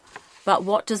yourself, but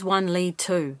what does one lead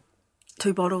to?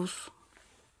 2 bottles.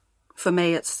 For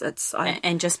me, it's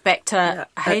and just back to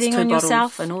hating on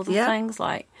yourself and all the things.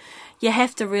 Like, you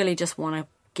have to really just want to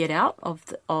get out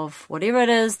of whatever it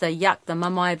is, the yuck, the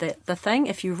mamai, the thing.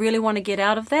 If you really want to get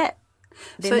out of that,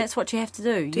 then that's what you have to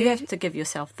do. You have to give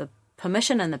yourself the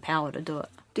permission and the power to do it.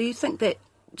 Do you think that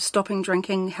stopping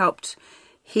drinking helped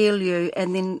heal you,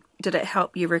 and then did it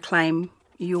help you reclaim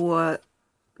your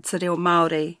te reo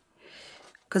Māori?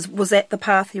 Because was that the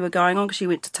path you were going on? Because you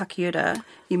went to Takiura,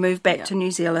 you moved back to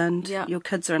New Zealand, your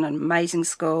kids are in an amazing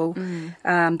school,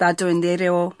 they're doing their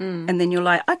reo, and then you're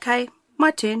like, okay,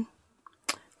 my turn.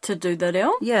 To do the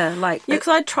reo? Yeah, like... Yeah, because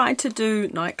I tried to do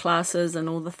night classes and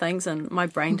all the things, and my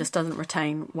brain just doesn't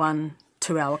retain 1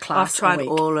 2-hour class I've tried a week.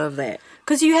 all of that.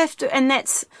 Because you have to, and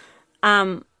that's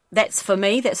for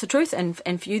me, that's the truth, and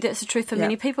for you, that's the truth. For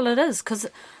many people, it is.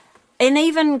 And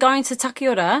even going to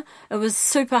Takiura, it was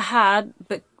super hard,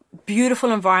 but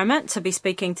beautiful environment to be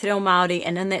speaking te reo Māori,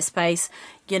 and in that space,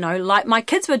 you know, like my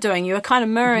kids were doing, you were kind of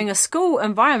mirroring a school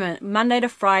environment, Monday to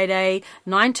Friday,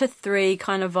 9 to 3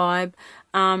 kind of vibe.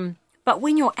 But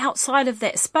when you're outside of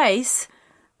that space,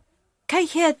 kei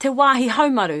hea te wāhi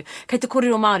haumaru, kei te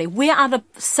kōrero Māori, where are the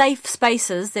safe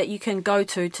spaces that you can go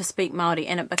to speak Māori?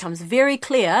 And it becomes very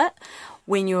clear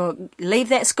when you leave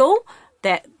that school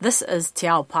that this is te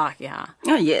ao Pākehā.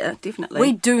 Oh, yeah, definitely.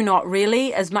 We do not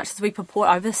really, as much as we purport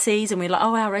overseas and we're like,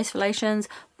 oh, our race relations,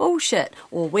 bullshit,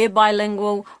 or we're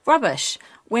bilingual, rubbish.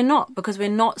 We're not, because we're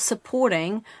not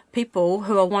supporting people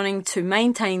who are wanting to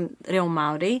maintain reo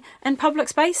Māori in public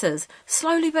spaces.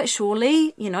 Slowly but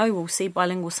surely, you know, we'll see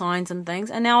bilingual signs and things.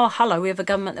 And now, hello, we have a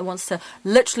government that wants to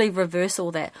literally reverse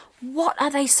all that. What are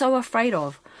they so afraid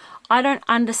of? I don't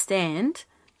understand.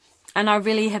 And I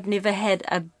really have never had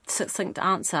a succinct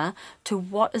answer to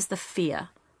what is the fear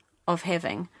of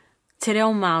having te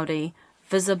reo Māori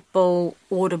visible,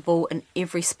 audible in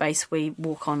every space we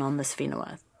walk on this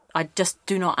whenua. I just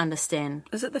do not understand.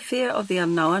 Is it the fear of the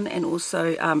unknown and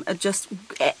also just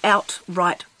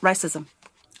outright racism?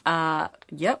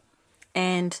 Yep.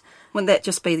 And wouldn't that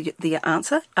just be the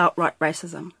answer? Outright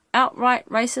racism. Outright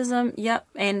racism, yep.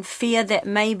 And fear that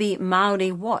maybe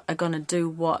Māori are going to do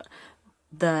what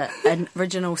the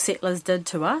original settlers did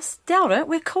to us. Doubt it.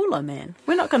 We're cooler, man.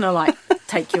 We're not going to,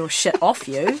 take your shit off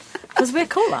you because we're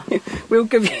cooler. We'll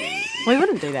give you... We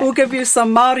wouldn't do that. We'll give you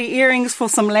some Māori earrings for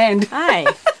some land. Hey.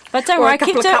 But don't worry,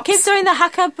 keep doing the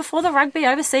haka before the rugby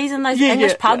overseas in those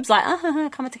English pubs,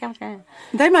 come on.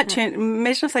 They might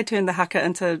imagine if they turn the haka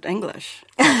into English.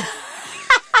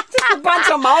 Just a bunch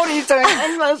of Māori doing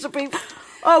English.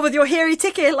 With your hairy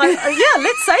tiki. Let's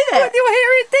say that. With your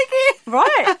hairy tiki.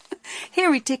 Right.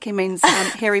 Hairy tiki means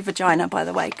hairy vagina, by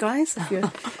the way, guys, if you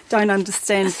don't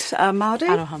understand Māori.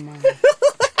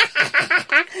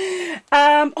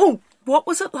 What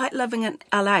was it like living in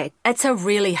LA? It's a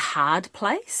really hard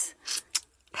place.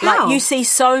 How? You see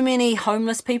so many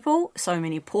homeless people, so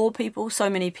many poor people, so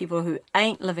many people who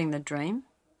ain't living the dream.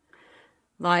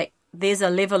 There's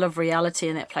a level of reality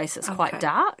in that place that's quite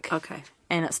dark. Okay.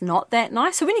 And it's not that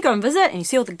nice. So when you go and visit and you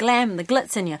see all the glam and the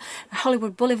glitz and you're at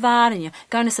Hollywood Boulevard and you're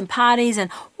going to some parties and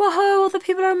woohoo, all the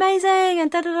people are amazing and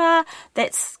da-da-da.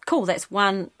 That's cool. That's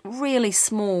one really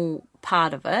small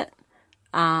part of it.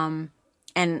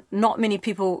 And not many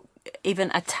people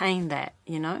even attain that,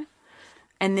 you know.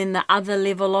 And then the other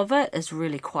level of it is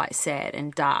really quite sad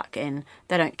and dark, and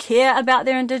they don't care about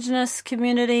their Indigenous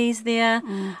communities there.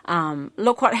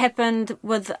 Look what happened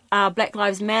with Black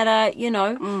Lives Matter, you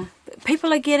know.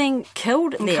 People are getting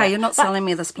killed there. Okay, you're not selling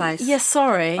me this place. Yeah,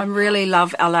 sorry. I really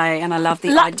love LA and I love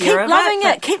the idea of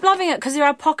it. Keep loving it, because there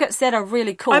are pockets that are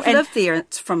really cool. I've lived there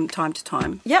from time to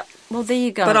time. Yep, well, there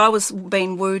you go. But I was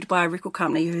being wooed by a record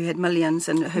company who had millions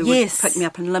and who would pick me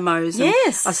up in limos. And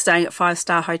I was staying at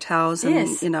 5-star hotels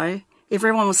and, you know,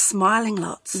 everyone was smiling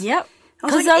lots. Yep.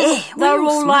 Because they're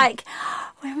all like,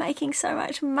 we're making so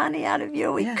much money out of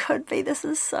you. We could be. This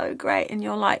is so great. And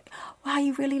you're like, wow,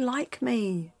 you really like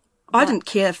me. I didn't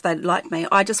care if they liked me.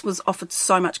 I just was offered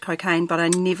so much cocaine, but I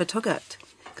never took it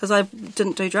because I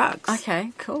didn't do drugs.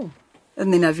 Okay, cool.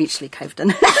 And then I eventually caved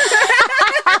in.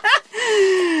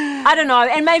 I don't know.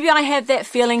 And maybe I have that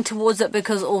feeling towards it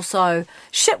because also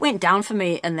shit went down for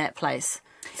me in that place.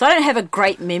 So I don't have a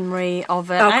great memory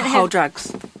of it. Alcohol,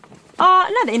 drugs. Oh,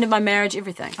 no, the end of my marriage,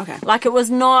 everything. Okay.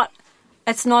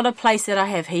 It's not a place that I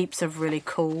have heaps of really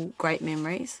cool, great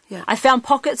memories. Yeah. I found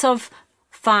pockets of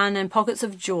fun and pockets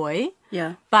of joy.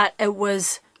 Yeah. But it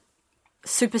was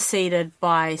superseded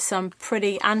by some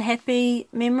pretty unhappy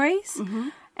memories. Mm-hmm.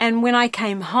 And when I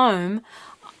came home,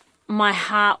 my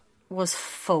heart was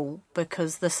full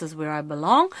because this is where I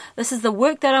belong. This is the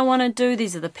work that I want to do.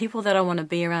 These are the people that I want to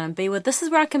be around and be with. This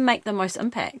is where I can make the most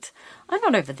impact. I'm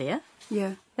not over there.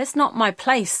 Yeah. That's not my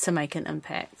place to make an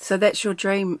impact. So that's your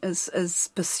dream, is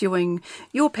pursuing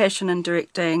your passion in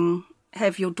directing,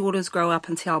 have your daughters grow up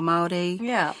in Te Ao Māori.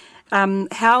 Yeah.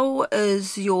 How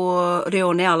is your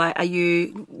reo now? Like, are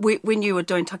you, when you were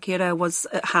doing takiera, was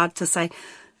it hard to say,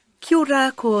 kia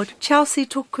ora, ko Chelsea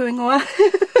tōku ingoa?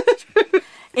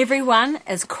 Everyone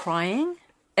is crying.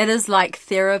 It is like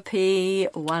therapy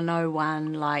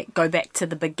 101, like go back to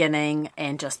the beginning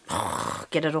and just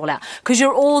get it all out. Because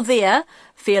you're all there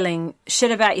feeling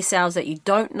shit about yourselves that you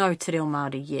don't know Te Reo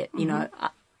Māori yet. You know,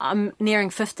 I'm nearing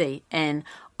 50 and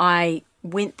I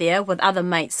went there with other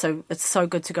mates, so it's so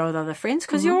good to go with other friends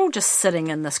because you're all just sitting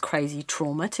in this crazy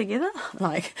trauma together.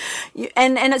 Like,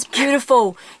 and it's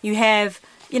beautiful. You have,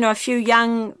 you know, a few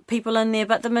young people in there,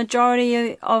 but the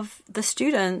majority of the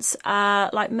students are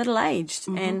like middle-aged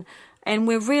and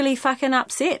we're really fucking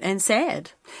upset and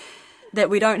sad that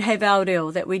we don't have our reo,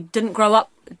 that we didn't grow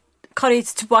up. Kore te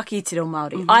tupuaki te reo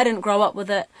Māori. I didn't grow up with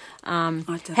it.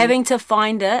 Having to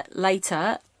find it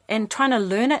later and trying to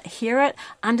learn it, hear it,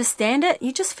 understand it,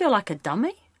 you just feel like a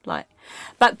dummy.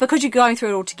 But because you're going through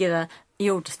it all together,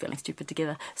 you're all just feeling stupid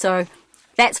together. So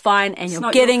that's fine, and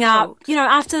you're getting up. You know,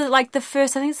 after like the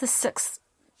first, I think it's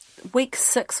the week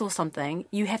 6 or something,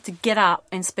 you have to get up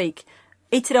and speak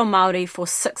i te reo Māori for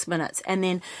 6 minutes, and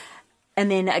then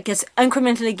it gets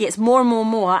incrementally gets more and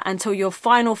more until your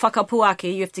final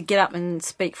whakapuaki, you have to get up and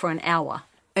speak for an hour.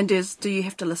 And do you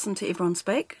have to listen to everyone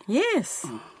speak? Yes.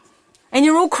 And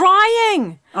you're all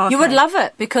crying. Okay. You would love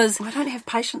it because... I don't have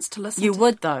patience to listen You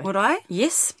would, though. Would I?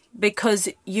 Yes, because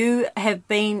you have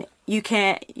been... You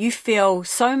feel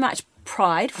so much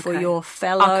pride for your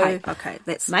fellow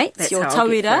mates, your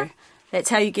tauira. That's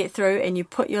how you get through, and you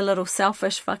put your little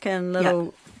selfish fucking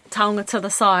little taonga to the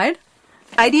side.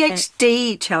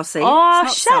 ADHD, Chelsea. Oh,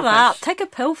 shut selfish. Up. Take a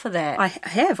pill for that. I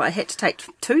have. I had to take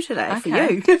 2 today for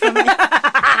you.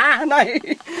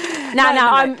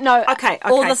 No. Okay.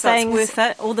 All the so things, it's worth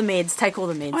it. all the meds. Take all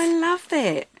the meds. I love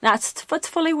that. No, it's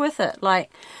fully worth it. Like,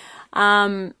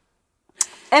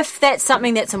 if that's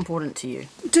something that's important to you.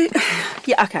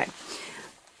 Okay.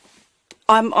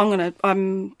 I'm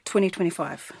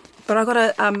 2025, but I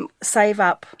got to save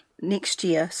up next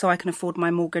year so I can afford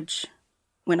my mortgage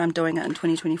when I'm doing it in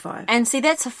 2025. And see,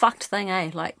 that's a fucked thing, eh?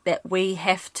 Like that we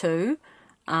have to,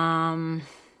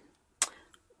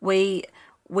 we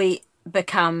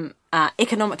become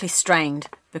economically strained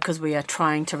because we are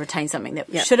trying to retain something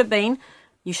that should have been.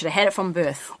 You should have had it from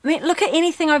birth. I mean, look at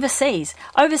anything overseas.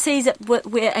 Overseas,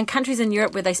 where in countries in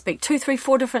Europe where they speak 2, 3,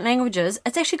 4 different languages,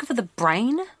 it's actually good for the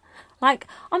brain. Like,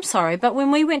 I'm sorry, but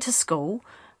when we went to school,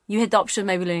 you had the option of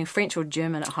maybe learning French or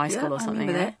German at high school or something.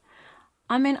 I remember that.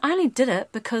 I mean, I only did it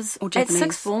because at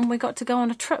sixth form we got to go on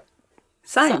a trip.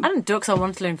 Same. So I didn't do it because I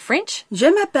wanted to learn French. Je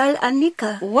m'appelle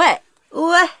Anika. What?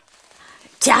 Ouais.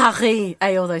 Tiari.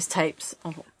 Hey, all those tapes.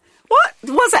 Oh. What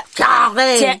was it?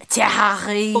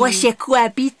 Tiari. Où est-ce que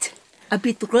habite?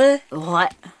 Habite.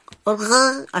 What?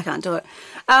 I can't do it.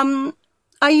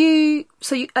 Are you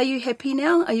happy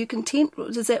now? Are you content?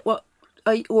 Is that what?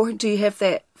 Or do you have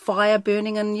that fire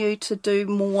burning in you to do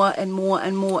more and more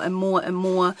and more and more and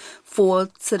more for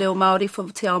Te Reo Māori, for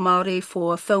Te Ao Māori,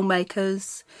 for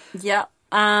filmmakers? Yeah.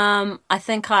 I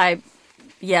think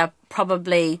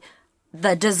probably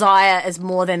the desire is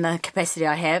more than the capacity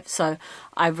I have. So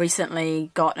I recently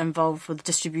got involved with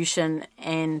distribution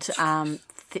and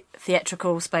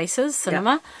theatrical spaces,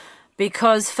 cinema. Yep.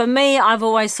 Because for me, I've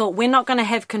always thought we're not going to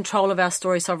have control of our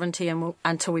story sovereignty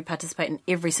until we participate in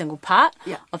every single part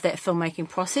of that filmmaking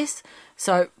process.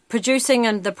 So producing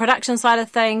and the production side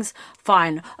of things,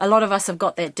 fine. A lot of us have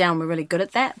got that down. We're really good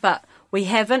at that. But we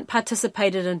haven't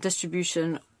participated in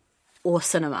distribution or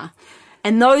cinema.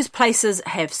 And those places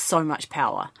have so much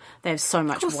power. They have so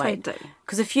much weight.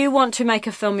 Because if you want to make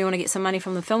a film, you want to get some money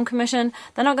from the Film Commission,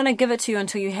 they're not going to give it to you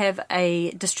until you have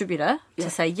a distributor to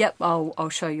say, yep, I'll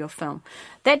show you your film.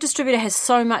 That distributor has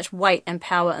so much weight and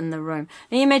power in the room.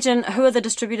 And you imagine, who are the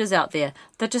distributors out there?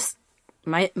 They're just,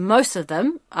 most of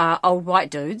them are old white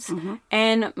dudes.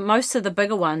 And most of the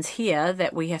bigger ones here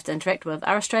that we have to interact with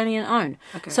are Australian owned.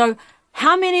 Okay. So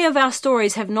how many of our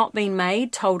stories have not been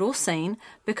made, told or seen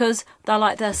because they're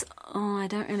like this, I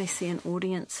don't really see an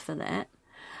audience for that.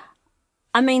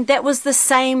 I mean, that was the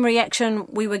same reaction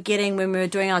we were getting when we were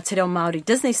doing our Te Reo Māori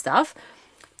Disney stuff.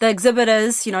 The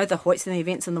exhibitors, the hoits and the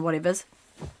events and the whatevers,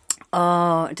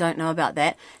 I don't know about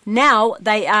that. Now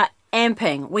they are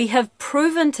amping. We have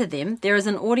proven to them there is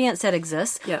an audience that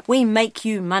exists. Yep. We make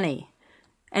you money.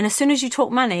 And as soon as you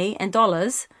talk money and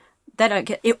dollars, they don't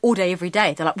get it all day, every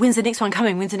day. They're like, when's the next one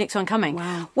coming? When's the next one coming?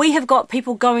 Wow. We have got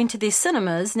people going to their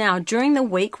cinemas now during the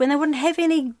week when they wouldn't have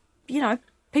any,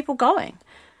 people going.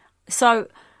 So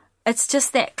it's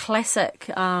just that classic.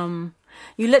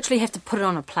 You literally have to put it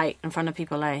on a plate in front of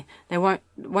people, eh? They won't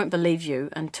believe you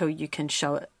until you can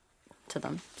show it to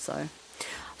them. So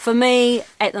for me,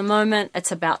 at the moment,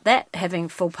 it's about that, having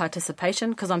full participation,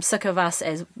 because I'm sick of us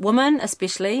as women,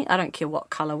 especially. I don't care what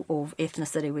colour or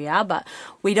ethnicity we are, but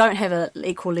we don't have an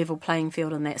equal level playing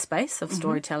field in that space of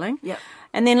storytelling. Yep.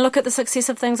 And then look at the success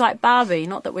of things like Barbie.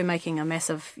 Not that we're making a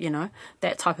massive,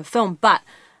 that type of film, but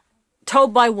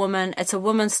told by women, it's a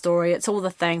woman's story, it's all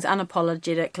the things,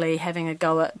 unapologetically having a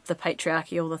go at the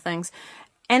patriarchy, all the things.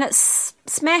 And it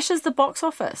smashes the box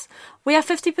office. We are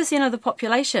 50% of the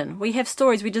population. We have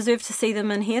stories. We deserve to see them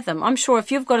and hear them. I'm sure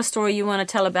if you've got a story you want to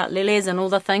tell about leles and all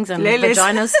the things and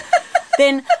vaginas,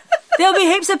 then there'll be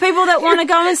heaps of people that want to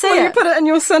go and see it. You put it in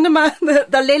your cinema,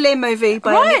 the Lele movie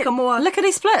by Anika Moa.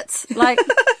 Lickety splits. Like,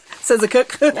 scissor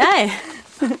cook. Hey.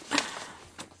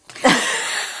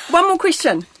 One more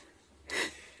question.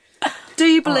 Do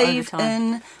you believe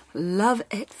in love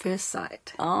at first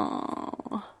sight?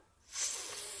 Oh.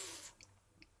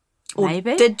 Or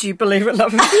maybe. Did you believe in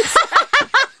love at first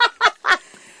sight?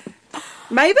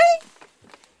 Maybe?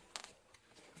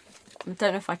 I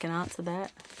don't know if I can answer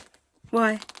that.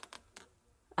 Why?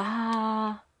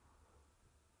 I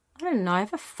don't know. I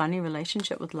have a funny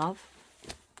relationship with love.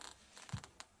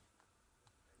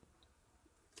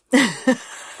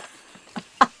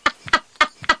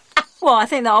 Well, I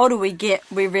think the older we get,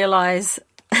 we realise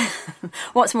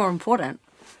what's more important.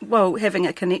 Well, having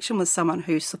a connection with someone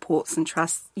who supports and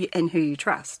trusts you and who you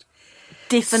trust.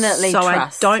 Definitely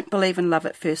trust. So I don't believe in love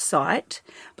at first sight,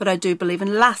 but I do believe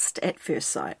in lust at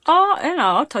first sight. Oh,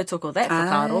 I'll tautoko that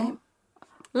whakaaro.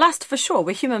 Lust for sure.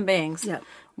 We're human beings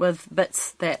with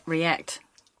bits that react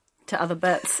to other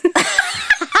bits. Let's end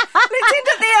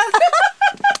it there.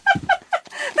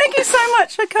 Thank you so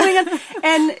much for coming in.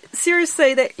 And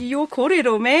seriously, that your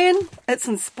kōrero, man, it's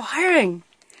inspiring.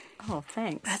 Oh,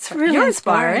 thanks. That's really You're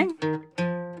inspiring.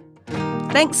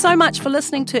 Thanks so much for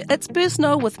listening to It's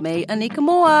Personal with me, Anika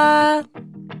Moa.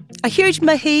 A huge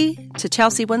mihi to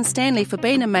Chelsea Winstanley for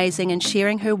being amazing and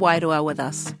sharing her wairua with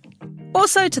us.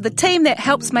 Also to the team that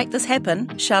helps make this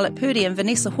happen, Charlotte Purdy and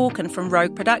Vanessa Hawken from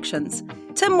Rogue Productions,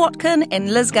 Tim Watkin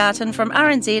and Liz Garton from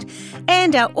RNZ,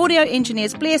 and our audio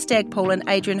engineers Blair Stagpool and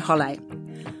Adrian Holley.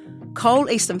 Cole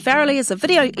Easton Farrelly is a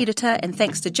video editor, and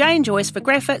thanks to Jane Joyce for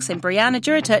graphics and Brianna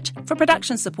Juritich for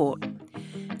production support.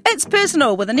 It's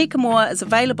Personal with Anika Moa is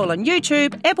available on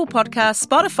YouTube, Apple Podcasts,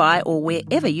 Spotify, or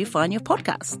wherever you find your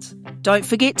podcasts. Don't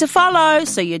forget to follow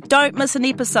so you don't miss an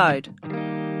episode.